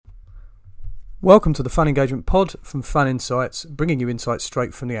Welcome to the Fan Engagement Pod from Fan Insights, bringing you insights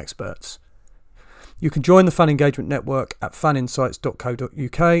straight from the experts. You can join the Fan Engagement Network at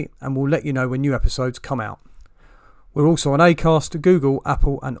faninsights.co.uk and we'll let you know when new episodes come out. We're also on Acast, Google,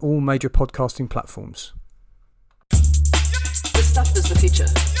 Apple and all major podcasting platforms. This stuff is the future.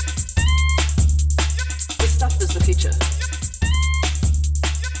 This stuff is the future.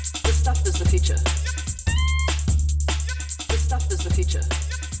 This stuff is the future. This stuff is the future.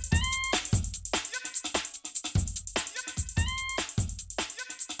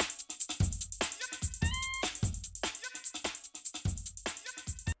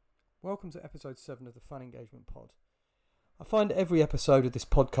 Welcome to episode 7 of the Fan Engagement Pod. I find every episode of this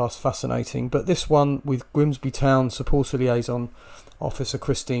podcast fascinating, but this one with Grimsby Town Supporter Liaison Officer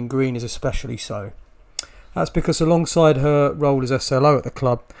Kristine Green is especially so. That's because alongside her role as SLO at the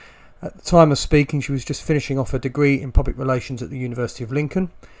club, at the time of speaking she was just finishing off her degree in public relations at the University of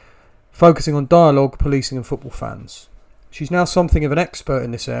Lincoln, focusing on dialogue, policing and football fans. She's now something of an expert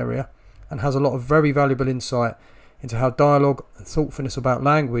in this area and has a lot of very valuable insight into how dialogue and thoughtfulness about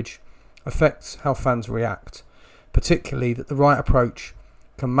language affects how fans react, particularly that the right approach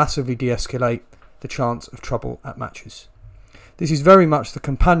can massively de-escalate the chance of trouble at matches. This is very much the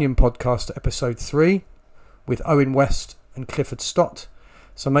companion podcast to episode 3 with Owen West and Clifford Stott,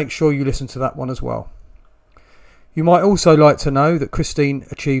 so make sure you listen to that one as well. You might also like to know that Kristine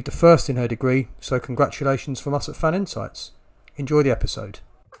achieved a first in her degree, so congratulations from us at Fan Insights. Enjoy the episode.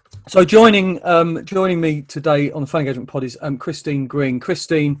 So joining me today on the Fan Engagement Pod is Kristine Green.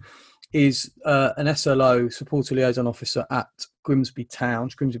 Kristine is an SLO Supporter Liaison Officer at Grimsby Town.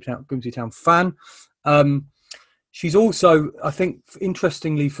 Grimsby Town fan. She's also, I think,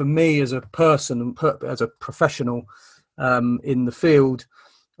 interestingly for me as a person and as a professional in the field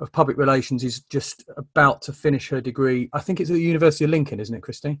of public relations, is just about to finish her degree. I think it's at the University of Lincoln, isn't it,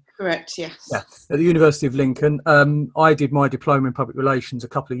 Kristine? Correct, yes. Yeah, at the University of Lincoln. I did my diploma in public relations a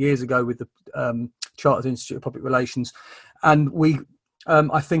couple of years ago with the Chartered Institute of Public Relations, and we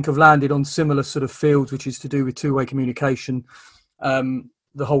I think have landed on similar sort of fields, which is to do with two-way communication,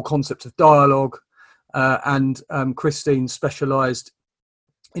 the whole concept of dialogue, and Kristine specialised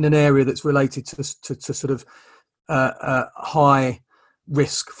in an area that's related to sort of high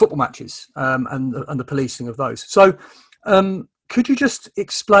risk football matches and the policing of those. So could you just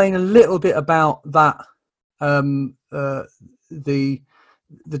explain a little bit about that, the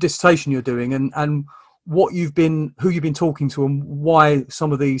dissertation you're doing and who you've been talking to and why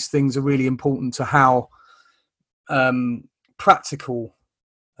some of these things are really important to how practical,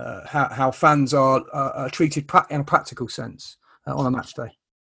 how fans are treated in a practical sense on a match day?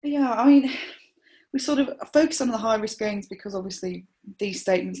 Yeah, I mean, we sort of focus on the high risk games because obviously these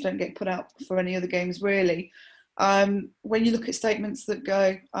statements don't get put out for any other games really. When you look at statements that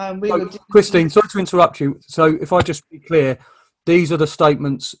go, Kristine, sorry to interrupt you. So if I just be clear, these are the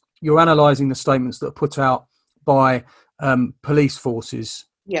statements. You're analysing the statements that are put out by police forces,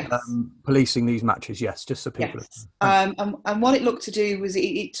 yes, policing these matches. Yes, just so people. Yes. And what it looked to do was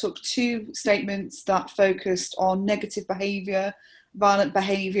it took two statements that focused on negative behaviour, violent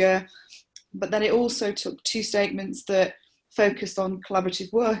behaviour, but then it also took two statements that focused on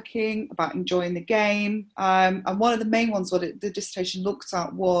collaborative working, about enjoying the game. And one of the main ones the dissertation looked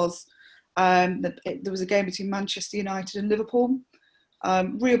at was that there was a game between Manchester United and Liverpool.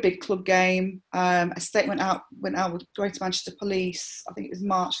 Real big club game. A statement went out with Greater Manchester Police. I think it was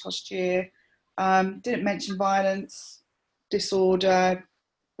March last year. Didn't mention violence, disorder,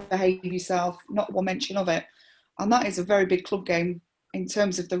 behave yourself. Not one mention of it. And that is a very big club game in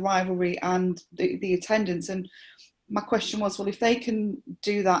terms of the rivalry and the attendance. And my question was, well, if they can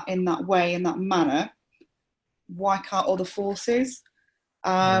do that in that way, in that manner, why can't other forces?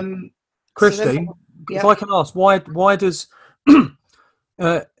 Kristine, if I can ask, why does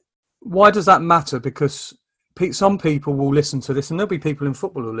that matter? Because some people will listen to this, and there'll be people in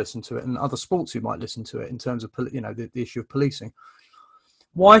football who listen to it, and other sports who might listen to it in terms of the issue of policing.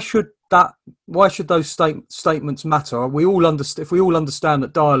 Why should those statements matter? If we all understand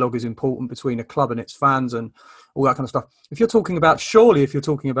that dialogue is important between a club and its fans and all that kind of stuff. If you're talking about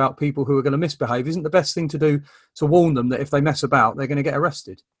people who are going to misbehave, isn't the best thing to do to warn them that if they mess about, they're going to get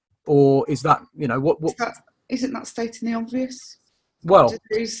arrested? Or is that, Isn't that stating the obvious? Well,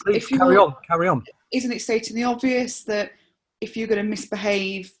 carry on. Isn't it stating the obvious that if you're going to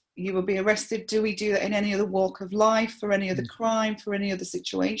misbehave, you will be arrested? Do we do that in any other walk of life, for any other crime, for any other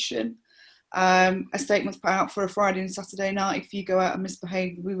situation? A statement's put out for a Friday and Saturday night. If you go out and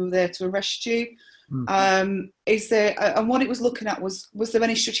misbehave, we were there to arrest you. Is there? And what it was looking at was there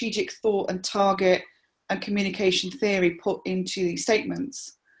any strategic thought and target and communication theory put into these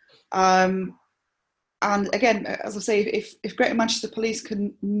statements? And again, as I say, if Greater Manchester Police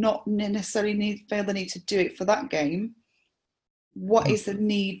can not necessarily feel the need to do it for that game, what is the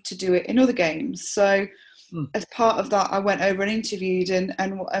need to do it in other games? So as part of that, I went over and interviewed,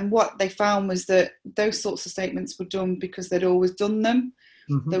 and what they found was that those sorts of statements were done because they'd always done them.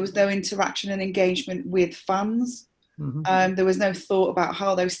 There was no interaction and engagement with fans. There was no thought about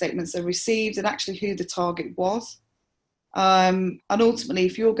how those statements are received and actually who the target was. And ultimately,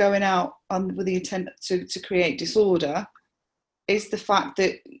 if you're going out with the intent to create disorder, is the fact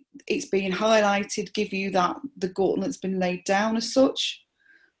that it's being highlighted give you that the gauntlet's been laid down as such.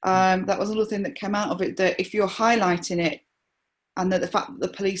 That was another thing that came out of it, that if you're highlighting it and that the fact that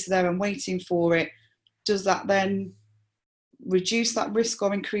the police are there and waiting for it, does that then reduce that risk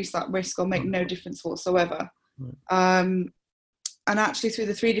or increase that risk or make no difference whatsoever? And actually through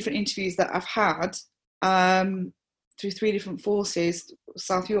the 3 different interviews that I've had, through 3 different forces,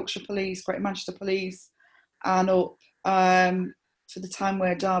 South Yorkshire Police, Greater Manchester Police, and up for the time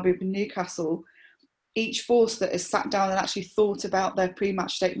where Derby and Newcastle, each force that has sat down and actually thought about their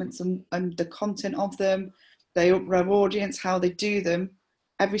pre-match statements and the content of them, their audience, how they do them,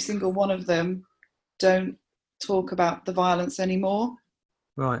 every single one of them don't talk about the violence anymore.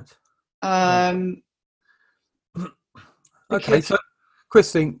 Right. Okay, so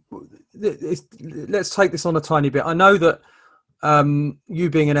Kristine, let's take this on a tiny bit. I know that you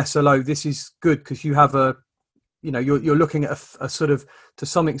being an SLO, this is good because you have you're looking at a sort of, to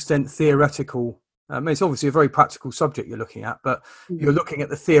some extent, theoretical. It's obviously a very practical subject you're looking at, but you're looking at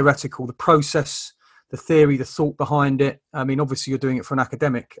the theoretical, the process, the theory, the thought behind it. I mean, obviously, you're doing it for an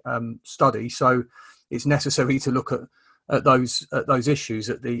academic study, so it's necessary to look at those issues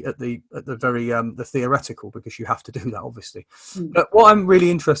at the very the theoretical, because you have to do that, obviously. But what I'm really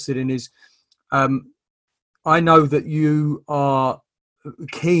interested in is, I know that you are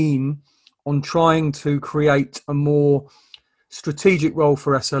keen on trying to create a more strategic role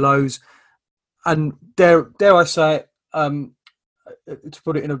for SLOs, and dare I say it, to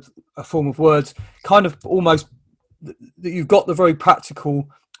put it in a form of words, kind of almost that you've got the very practical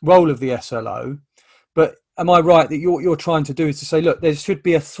role of the SLO, but am I right that what you're trying to do is to say, look, there should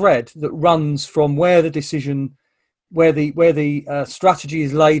be a thread that runs from where the decision, where the strategy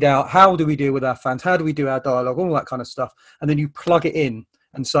is laid out, how do we deal with our fans, how do we do our dialogue, all that kind of stuff, and then you plug it in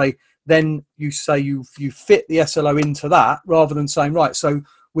and say, then you say you fit the SLO into that, rather than saying, right, so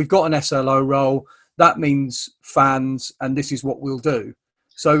we've got an SLO role, that means fans, and this is what we'll do.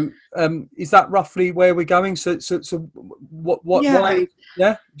 So is that roughly where we're going? So what? Yeah. Why?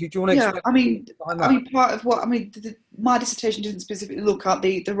 Yeah. Do you want to explain? I mean, part of what my dissertation doesn't specifically look at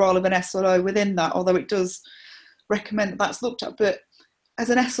the role of an SLO within that, although it does recommend that that's looked at. But as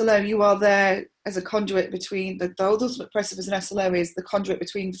an SLO, you are there as a conduit between the ultimate process as an SLO is the conduit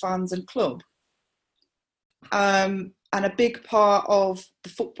between fans and club. And a big part of the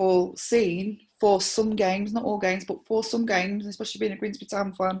football scene for some games, not all games, but for some games, especially being a Grimsby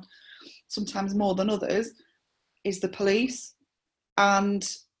Town fan, sometimes more than others, is the police. And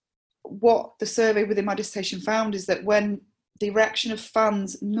what the survey within my dissertation found is that when the reaction of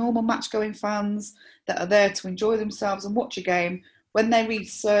fans, normal match-going fans that are there to enjoy themselves and watch a game, when they read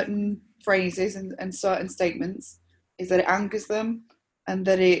certain phrases and certain statements, is that it angers them, and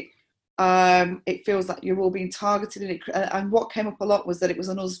that it feels like you're all being targeted. And what came up a lot was that it was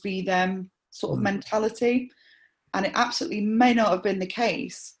an us v them sort of mentality, and it absolutely may not have been the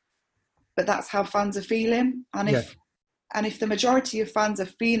case, but that's how fans are feeling. And if the majority of fans are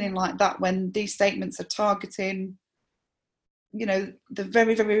feeling like that when these statements are targeting, the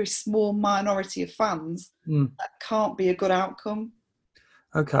very, very small minority of fans, that can't be a good outcome.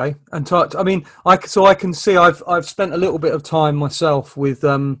 Okay, and I can see I've spent a little bit of time myself with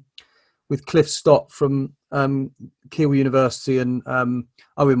Cliff Stott from Keele University and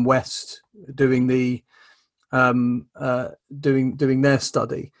Owen West doing the doing their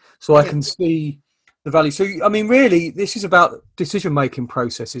study, so I can see the value. So I mean, really, this is about decision-making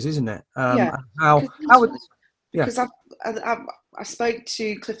processes, isn't it? Because I spoke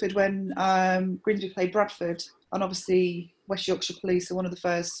to Clifford when Grimsby played Bradford, and obviously West Yorkshire Police are one of the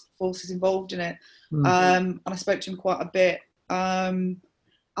first forces involved in it. And I spoke to him quite a bit. And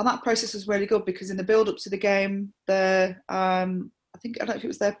that process was really good, because in the build-up to the game, I don't know if it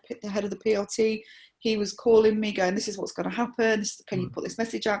was the head of the PLT, he was calling me going, this is what's going to happen, can you put this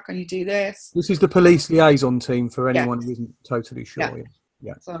message out, can you do this? This is the police liaison team, for anyone who isn't totally sure.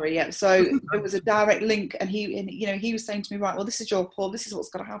 Yeah. Sorry, yeah. So there was a direct link, and he was saying to me, right, well, this is your call, this is what's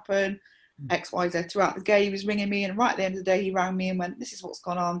going to happen, X, Y, Z. Throughout the game, he was ringing me, and right at the end of the day, he rang me and went, this is what's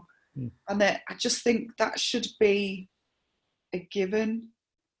gone on. And I just think that should be a given.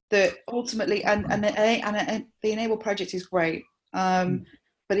 that ultimately, and the Enable project is great,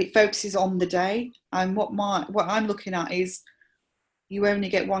 but it focuses on the day. And what I'm looking at is you only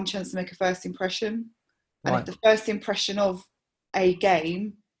get one chance to make a first impression, and if the first impression of a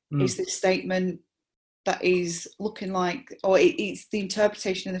game is this statement that is looking like, or it's the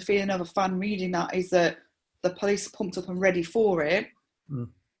interpretation and the feeling of a fan reading that is that the police are pumped up and ready for it,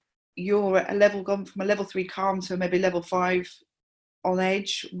 you're at a level gone from a level 3 calm to maybe level 5 on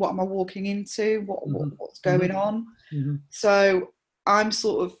edge. What am I walking into? What's going on? So I'm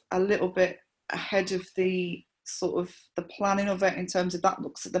sort of a little bit ahead of the sort of the planning of it in terms of that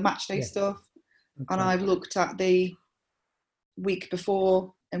looks at the match day stuff, and I've looked at the week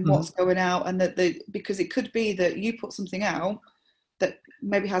before and what's going out, and because it could be that you put something out that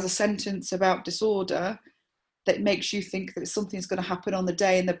maybe has a sentence about disorder that makes you think that something's going to happen on the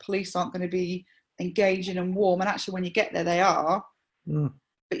day and the police aren't going to be engaging and warm, and actually when you get there they are,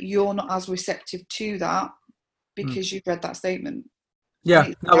 but you're not as receptive to that because you've read that statement.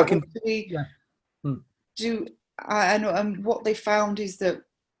 And what they found is that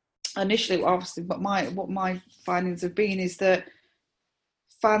initially, obviously, what my findings have been is that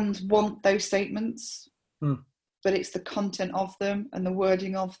fans want those statements, but it's the content of them and the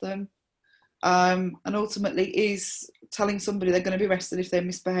wording of them, and ultimately, is telling somebody they're going to be arrested if they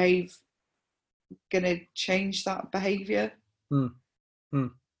misbehave going to change that behaviour?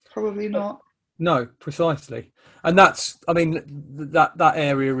 Probably not. No, precisely. And that's, I mean, that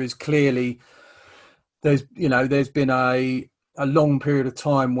area is clearly, there's been a long period of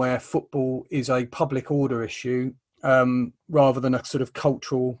time where football is a public order issue rather than a sort of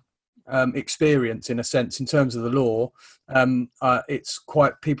cultural experience, in a sense, in terms of the law. It's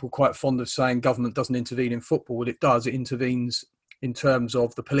people quite fond of saying government doesn't intervene in football. Well, it does. It intervenes in terms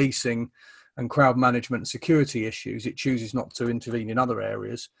of the policing and crowd management and security issues. It chooses not to intervene in other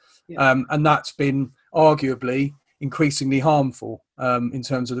areas. And that's been arguably increasingly harmful in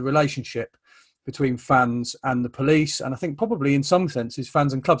terms of the relationship between fans and the police. And I think probably in some senses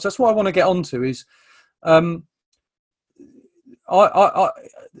fans and clubs. That's what I want to get onto is I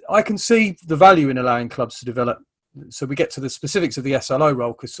can see the value in allowing clubs to develop. So we get to the specifics of the SLO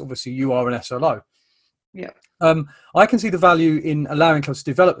role, because obviously you are an SLO. Yeah. I can see the value in allowing clubs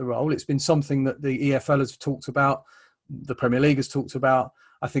to develop the role. It's been something that the EFL has talked about, the Premier League has talked about,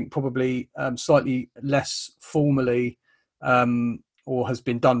 I think probably slightly less formally, or has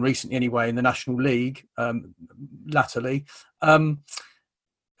been done recently anyway, in the National League latterly.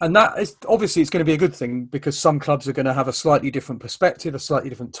 And that is obviously, it's going to be a good thing, because some clubs are going to have a slightly different perspective, a slightly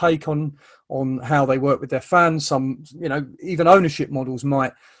different take on how they work with their fans. Some, even ownership models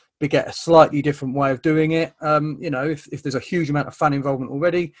might get a slightly different way of doing it. If there's a huge amount of fan involvement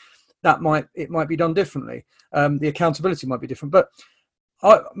already, it might be done differently. The accountability might be different. But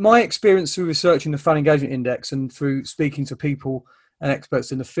my experience through researching the Fan Engagement Index and through speaking to people and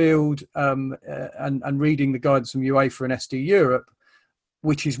experts in the field, and reading the guidance from UEFA and SD Europe,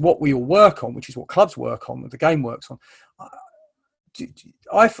 which is what we all work on, which is what clubs work on, what the game works on.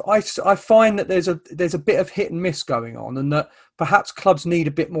 I find that there's a bit of hit and miss going on, and that perhaps clubs need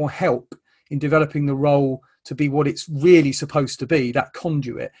a bit more help in developing the role to be what it's really supposed to be, that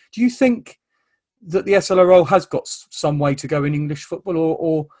conduit. Do you think that the SLO role has got some way to go in English football,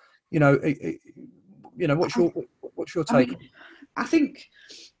 or what's your take? I think.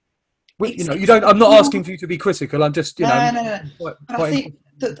 You don't. I'm not asking for you to be critical. I'm just, No. I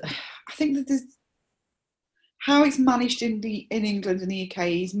think that there's, how it's managed in England and the UK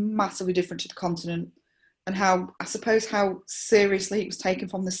is massively different to the continent, and how seriously it was taken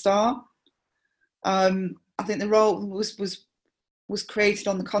from the start. I think the role was created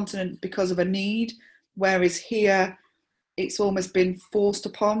on the continent because of a need, whereas here it's almost been forced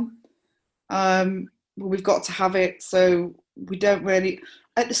upon. We've got to have it, so we don't really.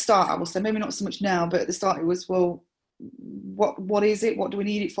 At the start, I will say, maybe not so much now, but at the start it was, well, what is it? What do we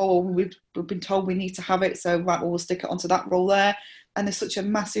need it for? We've been told we need to have it, so right, we'll stick it onto that role there. And there's such a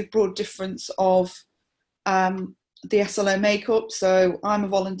massive, broad difference of the SLO makeup. So I'm a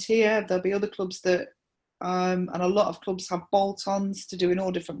volunteer. There'll be other clubs that, and a lot of clubs have bolt-ons to do in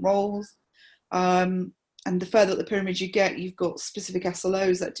all different roles. And the further up the pyramid you get, you've got specific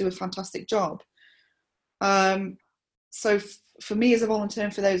SLOs that do a fantastic job. So for me as a volunteer,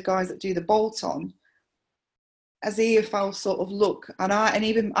 and for those guys that do the bolt-on, as the EFL sort of look, and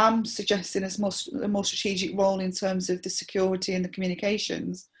even I'm suggesting a more strategic role in terms of the security and the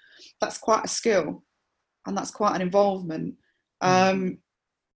communications, that's quite a skill, and that's quite an involvement. And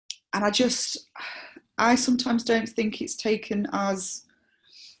I sometimes don't think it's taken as,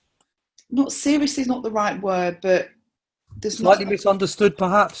 not seriously is not the right word, but there's Slightly not. misunderstood,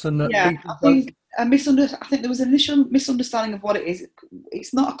 perhaps, and that Yeah, people I don't. think I think there was an initial misunderstanding of what it is.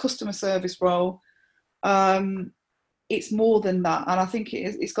 It's not a customer service role. It's more than that, and I think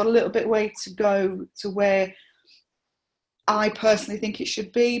it's got a little bit way to go to where I personally think it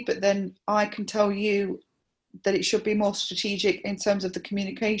should be. But then I can tell you that it should be more strategic in terms of the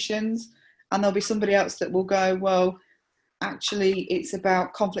communications, and there'll be somebody else that will go, well, actually, it's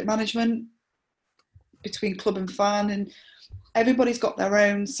about conflict management between club and fan, and everybody's got their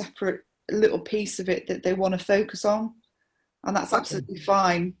own separate little piece of it that they want to focus on, and that's absolutely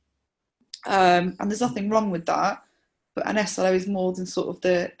fine. And there's nothing wrong with that. But an SLO is more than sort of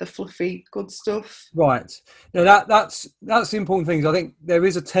the fluffy good stuff. Right. Now that's the important thing. I think there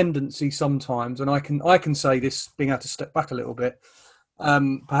is a tendency sometimes, and I can say this, being able to step back a little bit.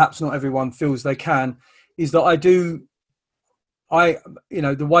 Perhaps not everyone feels they can. Is that the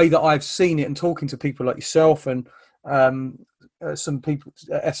way that I've seen it and talking to people like yourself and some people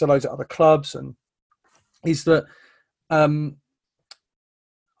SLOs at other clubs, and is that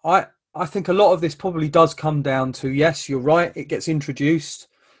I think a lot of this probably does come down to, yes, you're right, it gets introduced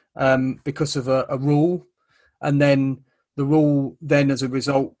because of a rule, and then the rule then as a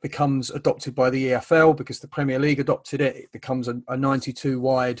result becomes adopted by the EFL because the Premier League adopted it. It becomes a 92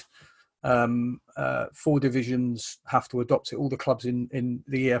 wide, 4 divisions have to adopt it. All the clubs in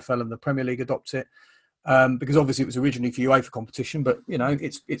the EFL and the Premier League adopt it because obviously it was originally for UEFA competition, but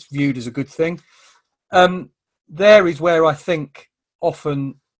it's viewed as a good thing. There is where I think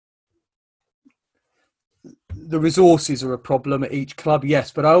often the resources are a problem at each club,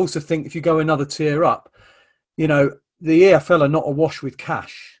 yes, but I also think if you go another tier up, the EFL are not awash with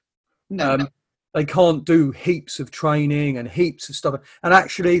cash. No. They can't do heaps of training and heaps of stuff, and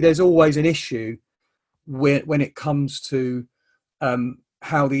actually there's always an issue when it comes to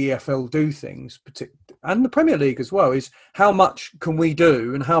how the EFL do things, and the Premier League as well, is how much can we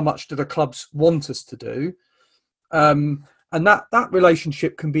do and how much do the clubs want us to do, and that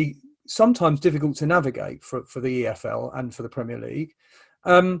relationship can be sometimes difficult to navigate for the EFL and for the Premier League.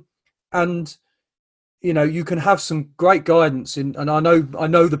 And you can have some great guidance and I know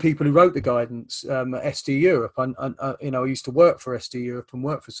the people who wrote the guidance at SD Europe, and I used to work for SD Europe and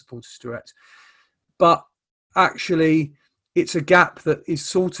work for Supporters Direct, but actually it's a gap that is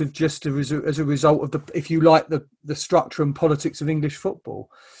sort of just as a result of the structure and politics of English football.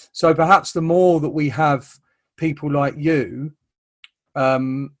 So perhaps the more that we have people like you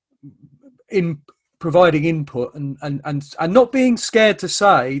in providing input and not being scared to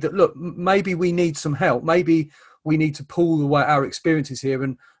say that, look, maybe we need some help. Maybe we need to pool our experiences here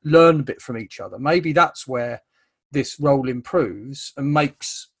and learn a bit from each other. Maybe that's where this role improves and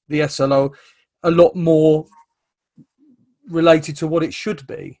makes the SLO a lot more related to what it should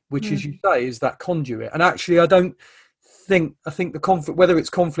be, which, as you say, is that conduit. And actually, I think the conflict, whether it's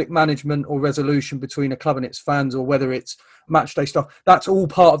conflict management or resolution between a club and its fans, or whether it's match day stuff, that's all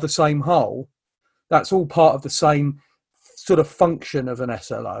part of the same whole. That's all part of the same sort of function of an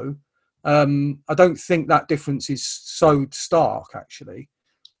SLO. I don't think that difference is so stark, actually.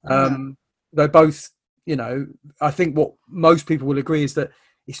 They're both, I think what most people will agree is that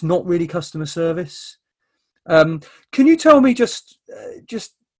it's not really customer service. Can you tell me just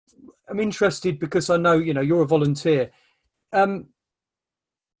I'm interested because I know, you're a volunteer.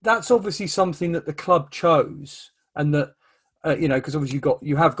 That's obviously something that the club chose, and that because obviously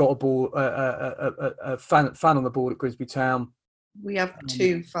you have got a fan on the board at Grimsby Town. We have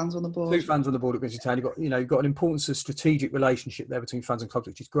 2 fans on the board. 2 fans on the board at Grimsby Town. You've got an importance of strategic relationship there between fans and clubs,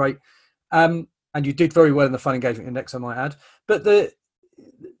 which is great. And you did very well in the fan engagement index, I might add. But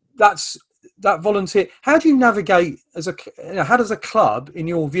that's that volunteer. How do you navigate how does a club, in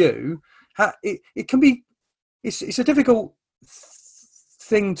your view, it can be? It's a difficult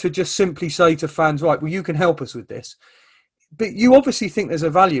thing to just simply say to fans, right, well, you can help us with this, but you obviously think there's a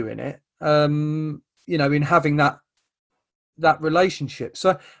value in it, in having that relationship.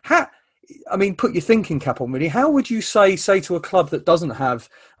 So put your thinking cap on, really. How would you say to a club that doesn't have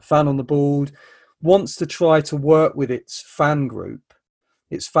a fan on the board, wants to try to work with its fan group,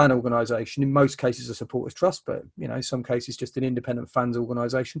 its fan organisation, in most cases a supporters trust, but in some cases just an independent fans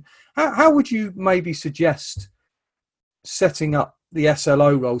organisation? How would you maybe suggest setting up the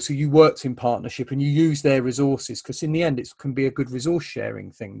SLO role so you worked in partnership and you use their resources? Because in the end, it can be a good resource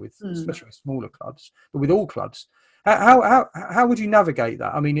sharing thing with, especially with smaller clubs, but with all clubs. How would you navigate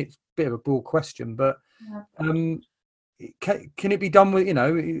that? It's a bit of a broad question, but can it be done with?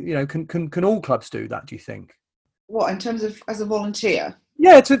 Can all clubs do that? Do you think? What, in terms of as a volunteer?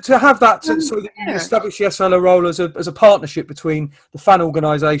 Yeah, to have that, so that you Yeah. establish the SLO role as a partnership between the fan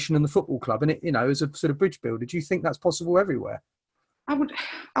organisation and the football club, and it, you know, as a sort of bridge builder. Do you think that's possible everywhere? I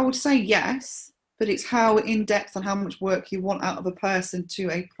would say yes, but it's how in depth and how much work you want out of a person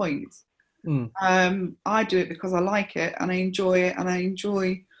to a point. I do it because I like it and I enjoy it, and I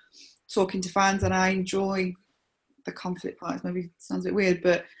enjoy talking to fans, and I enjoy the conflict parts. Maybe it sounds a bit weird,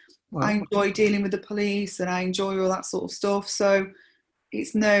 but I enjoy dealing with the police, and I enjoy all that sort of stuff. So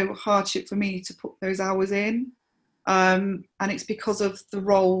it's no hardship for me to put those hours in. And it's because of the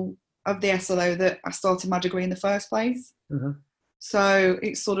role of the SLO that I started my degree in the first place. Mm-hmm. So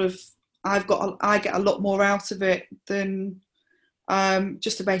it's sort of, I get a lot more out of it than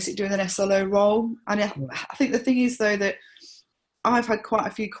just a basic doing an SLO role. And I think the thing is, though, that I've had quite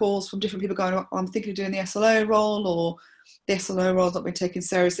a few calls from different people going, I'm thinking of doing the SLO role, or the SLO role's not been taken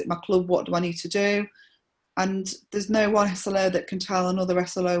seriously at my club, what do I need to do? And there's no one SLO that can tell another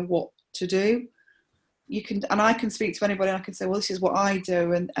SLO what to do. I can speak to anybody and I can say, well, this is what I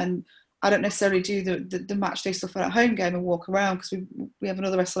do, and I don't necessarily do the match day stuff at home game and walk around, because we have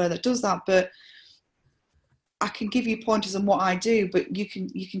another SLO that does that. But I can give you pointers on what I do, but you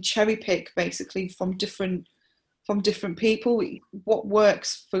can cherry pick basically from different people. What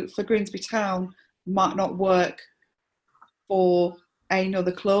works for Grimsby Town might not work for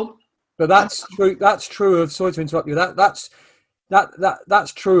another club. But that's true. That's true of. Sorry to interrupt you. That's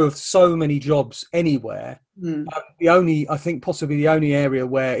true of so many jobs anywhere. I think possibly the only area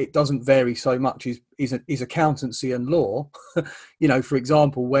where it doesn't vary so much is accountancy and law. You know, for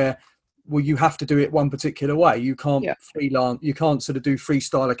example, where you have to do it one particular way. You can't freelance. You can't sort of do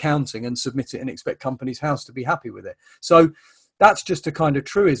freestyle accounting and submit it and expect Companies House to be happy with it. So that's just a kind of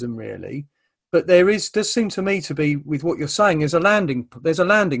truism, really. But does seem to me to be, with what you're saying, there's a landing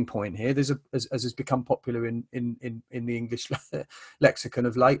point here. There's as has become popular in the English lexicon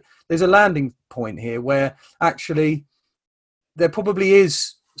of late. There's a landing point here where actually there probably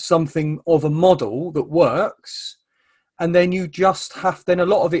is something of a model that works, and then you just have. Then a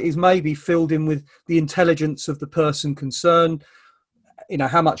lot of it is maybe filled in with the intelligence of the person concerned. You know,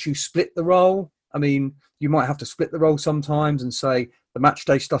 how much you split the role. I mean, you might have to split the role sometimes and say the match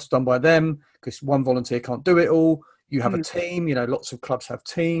day stuff's done by them because one volunteer can't do it all. You have a team, you know, lots of clubs have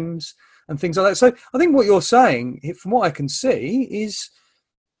teams and things like that. So I think what you're saying, from what I can see, is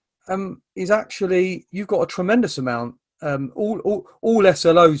actually you've got a tremendous amount. All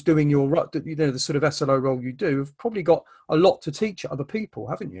SLOs doing the sort of SLO role you do have probably got a lot to teach other people,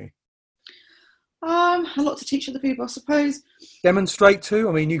 haven't you? A lot to teach other people, I suppose. Demonstrate to.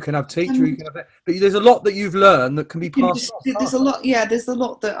 I mean, you can have teacher, you can have, but there's a lot that you've learned that can be passed on. There's a lot. Yeah, there's a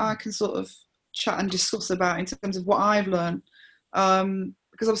lot that I can sort of chat and discuss about in terms of what I've learned.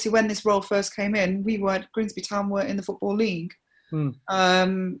 Because obviously, when this role first came in, Grimsby Town weren't in the Football League.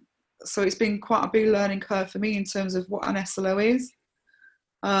 So it's been quite a big learning curve for me in terms of what an SLO is.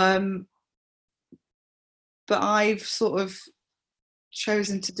 But I've sort of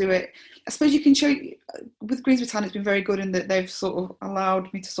chosen to do it. I suppose you can show with Grimsby Town, it's been very good in that they've sort of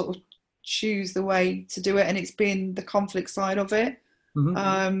allowed me to sort of choose the way to do it, and it's been the conflict side of it.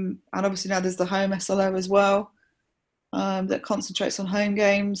 And obviously now there's the home SLO as well, that concentrates on home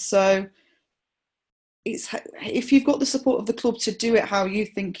games. So if you've got the support of the club to do it how you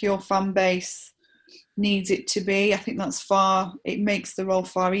think your fan base needs it to be, I think it makes the role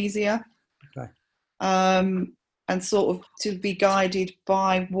far easier. Okay. And sort of to be guided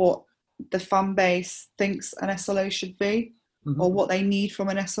by what the fan base thinks an SLO should be, or what they need from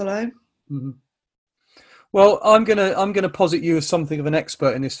an SLO. Well, I'm gonna posit you as something of an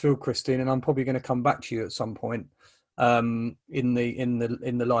expert in this field, Kristine, and I'm probably going to come back to you at some point in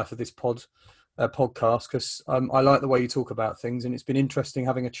the life of this podcast, because I like the way you talk about things, and it's been interesting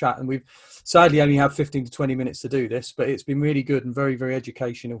having a chat. And we've sadly only have 15 to 20 minutes to do this, but it's been really good and very, very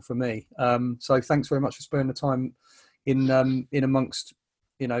educational for me. So thanks very much for spending the time in amongst,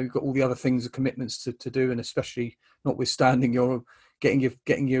 you know, you've got all the other things, the commitments to do, and especially notwithstanding your getting your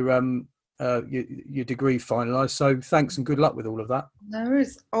degree finalised. So thanks and good luck with all of that. There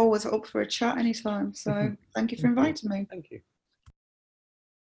is always up for a chat anytime. So thank you for inviting me. Thank you.